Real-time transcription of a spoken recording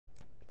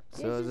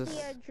So This is is the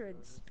this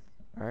entrance.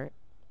 alright?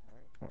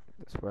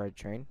 That's where I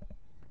train.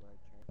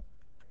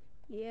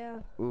 Yeah.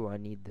 Ooh, I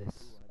need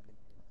this.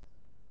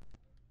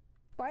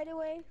 By the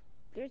way,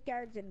 there's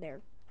guards in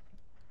there.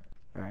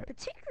 Alright.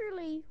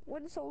 Particularly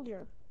one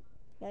soldier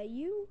that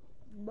you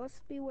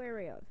must be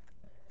wary of.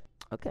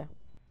 Okay.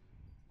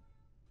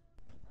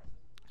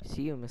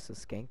 See you,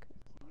 Mrs. Skank.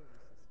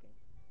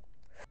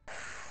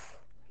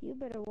 You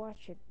better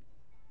watch it.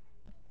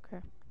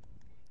 Okay.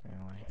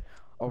 Anyway.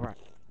 Oh, right.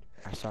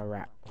 I saw a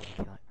rat.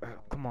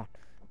 Come on.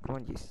 Come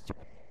on, you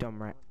stupid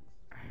dumb rat.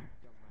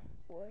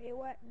 Wait,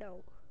 what?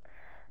 No.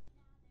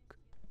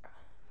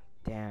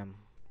 Damn.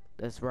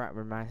 This rat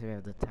reminds me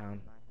of the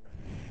town.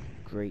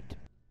 Great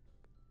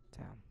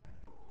town.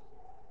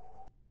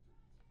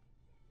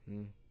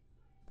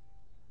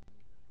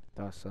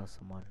 Thought I saw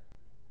someone.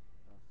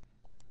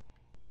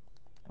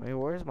 Wait,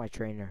 where's my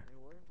trainer?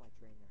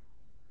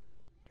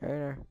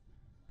 Trainer.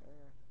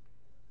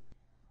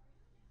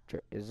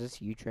 Is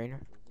this you, trainer?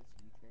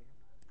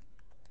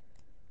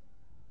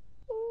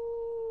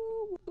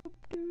 Ooh, up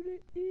to the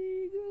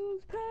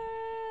Eagles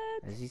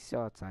patch. Is he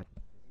still outside?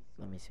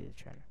 Let me see the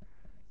trainer.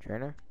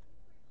 Trainer?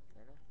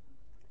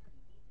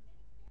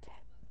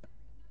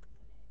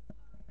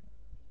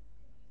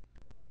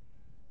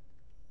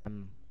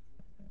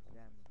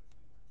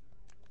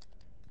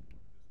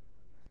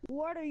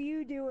 What are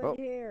you doing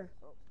here?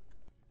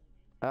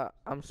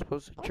 I'm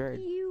supposed to What train.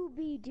 do you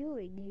be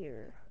doing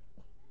here?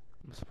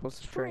 I'm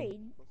supposed to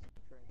train.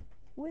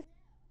 With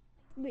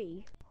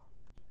me.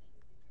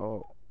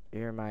 Oh,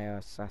 you're my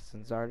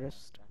assassin's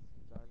artist?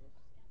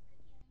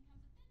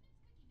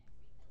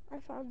 I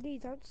found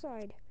these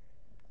outside.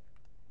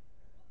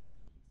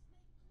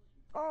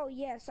 Oh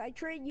yes, I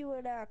trained you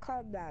in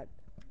combat.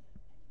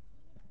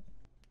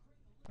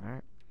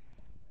 Alright.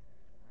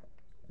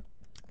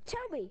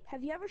 Tell me,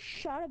 have you ever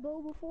shot a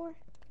bow before?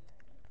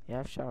 Yeah,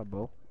 I've shot a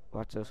bow.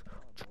 Watch this.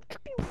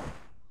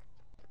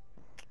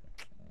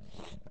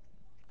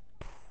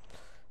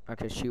 I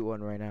could shoot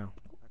one right now.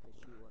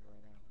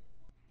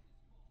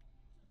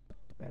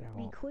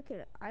 Be quick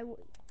enough.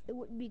 It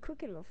wouldn't be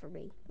quick enough for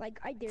me. Like,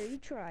 I dare you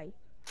try.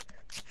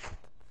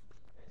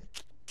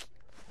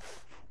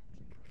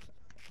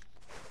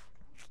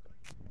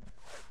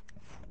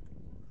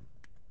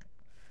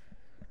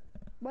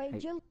 My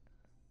agility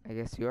I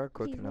guess you are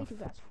quick is way enough. too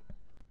fast.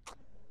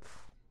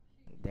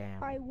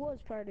 Damn. I was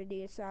part of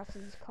the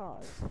assassin's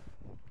cause.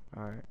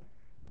 Alright.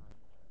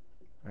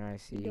 I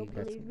see You you don't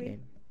got believe some me?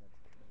 game.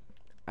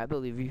 I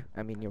believe you.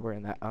 I mean, you're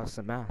wearing that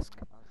awesome mask.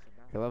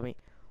 Here, let me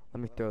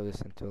throw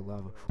this into a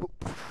lava.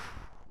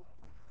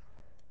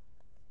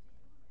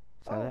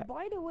 Oh,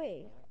 by the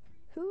way,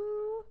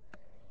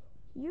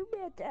 you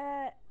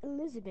met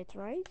Elizabeth,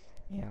 right?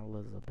 Yeah,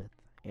 Elizabeth.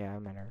 Yeah, I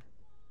met her.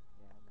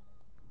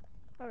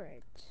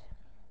 Alright.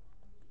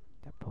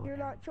 That You're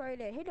not trying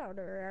to hit on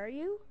her, are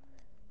you?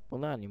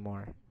 Well, not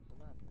anymore.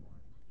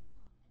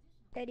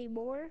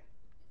 Anymore?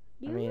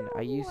 Do I you mean, know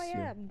I who used I to.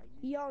 am,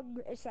 young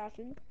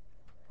assassin?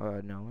 No, I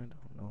don't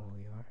know who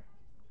you are.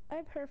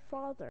 I'm her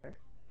father.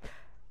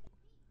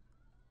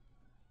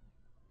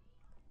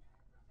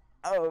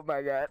 Oh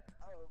my god.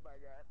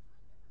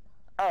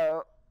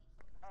 Oh.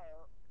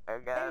 Oh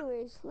god.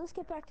 Anyways, let's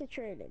get back to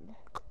training.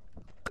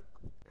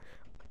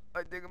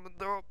 I think I'm gonna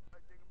throw up.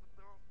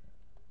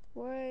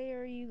 Why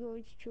are you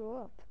going to throw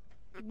up?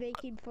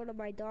 Making fun of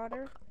my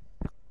daughter?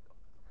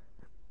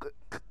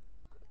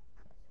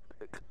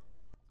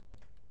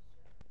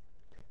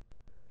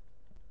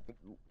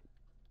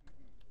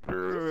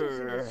 This is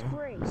a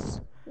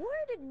disgrace.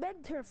 Where did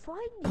Mentor find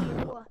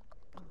you?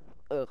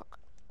 Ugh.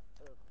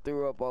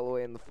 Threw up all the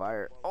way in the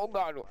fire. Oh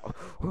god.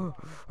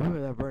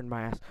 That burned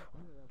my ass.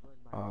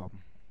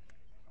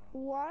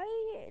 Why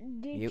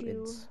did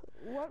Mutants.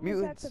 you? What was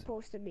Mutants. that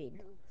supposed to mean?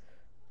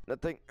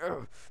 Nothing.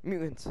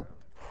 Mutants.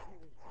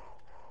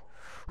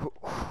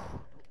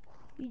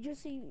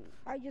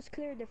 I just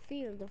cleared the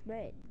field of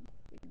men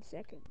in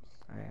seconds.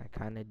 I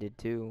kinda did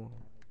too.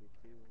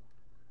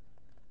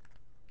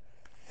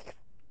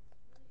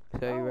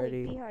 So you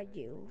ready? Behind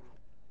you.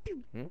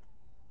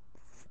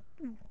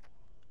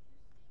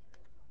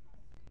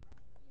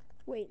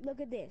 Wait,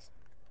 look at this.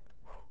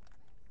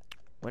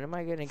 When am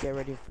I gonna get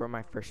ready for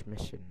my first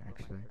mission,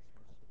 actually?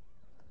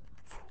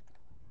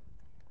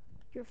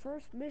 Your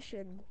first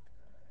mission?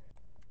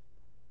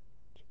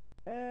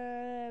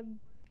 I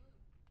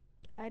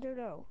don't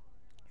know.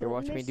 Here,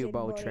 watch me do Listen,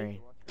 bow buddy,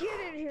 train. Get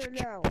in here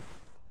now.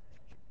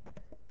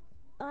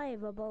 I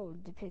have a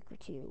bone to pick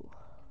with you.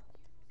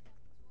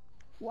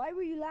 Why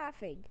were you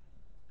laughing?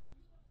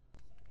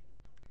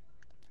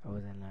 I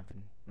wasn't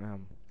laughing.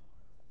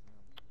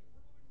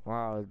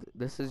 Wow,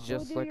 this is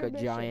just like your a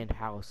mission. giant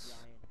house.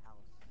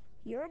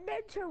 Your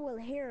mentor will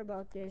hear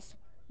about this.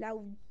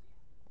 Now,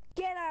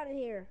 get out of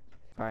here.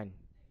 Fine.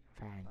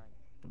 Fine.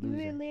 You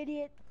Loser. little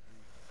idiot.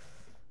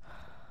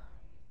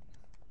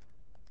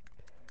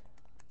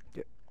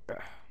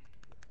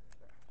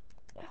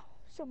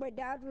 So my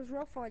dad was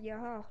rough on you,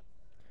 huh?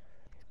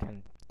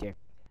 Kind of dick.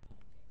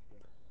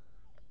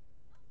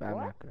 But I'm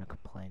What? not gonna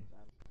complain.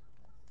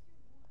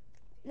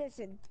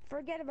 Listen,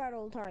 forget about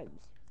old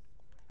times.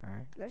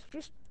 Alright. Let's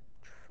just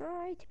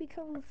try to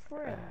become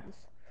friends.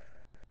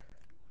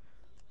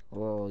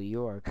 Well,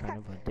 you are kind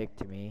of a dick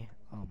to me.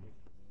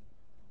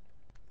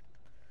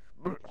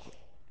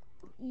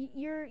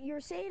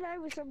 You're saying I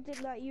was something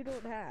that you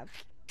don't have.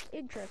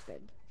 Interesting.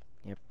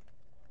 Yep.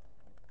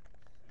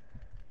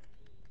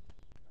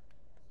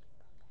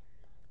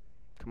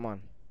 Come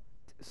on.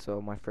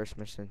 So my first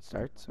mission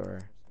starts,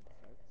 or?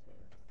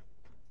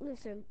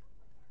 Listen.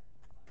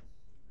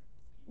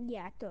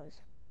 Yeah, it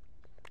does.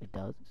 It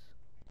does?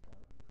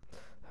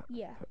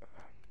 Yeah.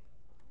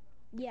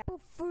 Yeah.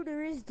 What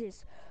further is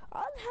this?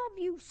 I'll have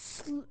you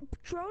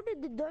thrown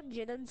in the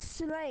dungeon and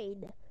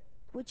slain,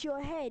 with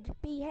your head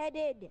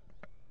beheaded.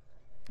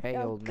 Hey,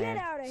 Now old get man.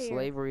 out of here.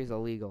 Slavery is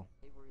illegal.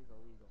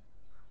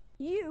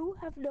 You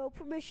have no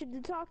permission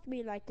to talk to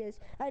me like this.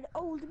 And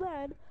old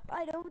man,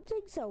 I don't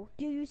think so.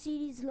 Do you see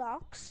these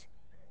locks?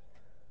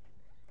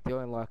 The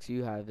only locks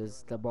you have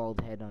is the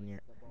bald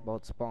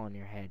spot on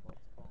your head.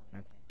 Now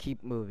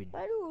keep moving.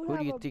 I don't Who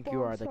have do you a think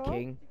you are, the boss,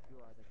 king?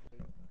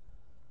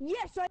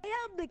 Yes, I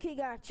am the king,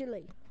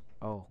 actually.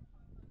 Oh.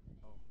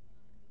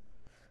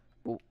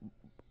 Well,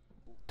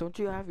 don't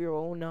you have your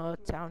own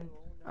town?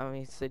 I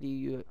mean, city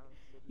you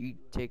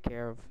take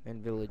care of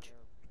and village.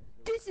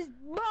 This is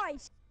my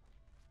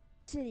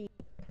city.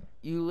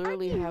 You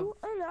literally and have. You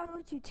allow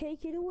to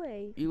take it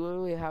away. You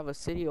literally have a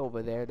city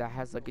over there that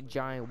has like a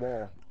giant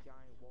wall.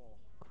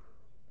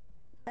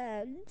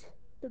 And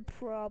the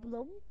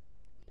problem?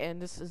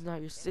 And this is not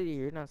your city.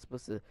 You're not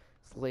supposed to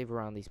slave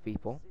around these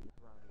people.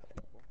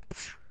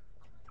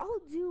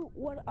 I'll do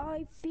what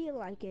I feel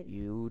like it.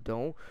 You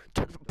don't.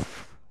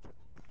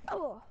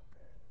 Oh,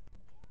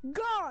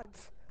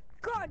 gods,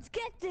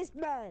 get this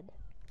man.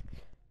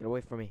 Get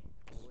away from me.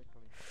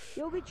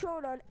 You'll be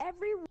thrown on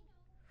every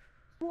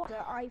wall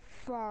that I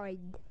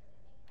find.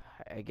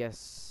 I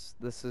guess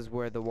this is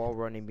where the wall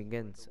running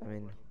begins. I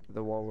mean,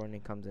 the wall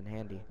running comes in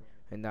handy.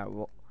 And that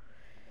will.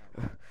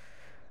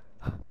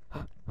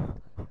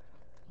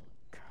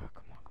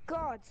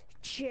 Gods,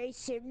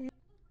 chase him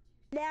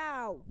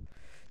now.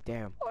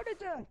 Damn.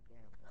 Auditor,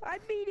 I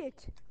mean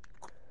it.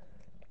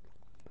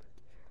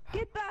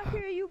 Get back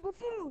here, you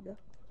buffoon.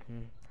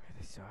 Are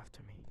they still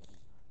after me?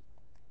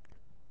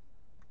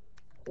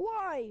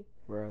 Why?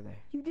 Where are they?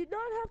 You did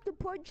not have to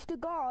punch the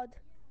god.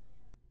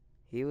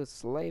 He was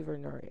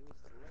slavering, or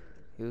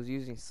he was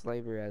using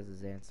slavery as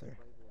his answer.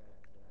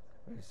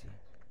 Where is he?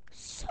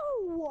 So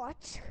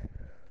what?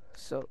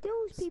 So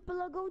those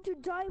people are going to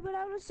die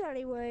without us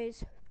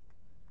anyways.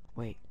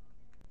 Wait.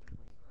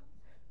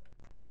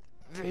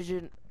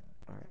 Vision.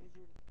 Alright.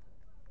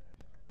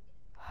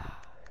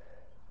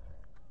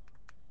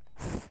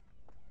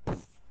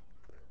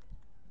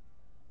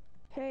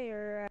 Hey,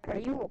 are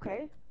you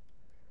okay?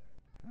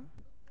 Huh?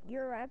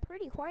 You're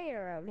pretty quiet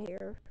around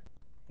here.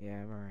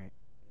 Yeah, I'm alright.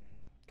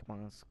 Come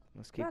on,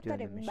 let's keep Not doing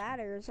that the it mission.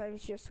 matters. I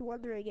was just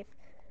wondering if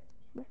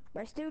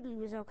my student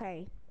was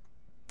okay.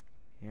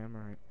 Yeah, I'm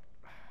alright.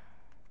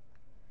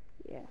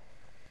 Yeah.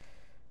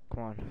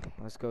 Come on,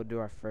 let's go do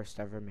our first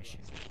ever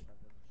mission.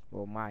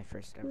 Well, my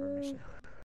first ever mission.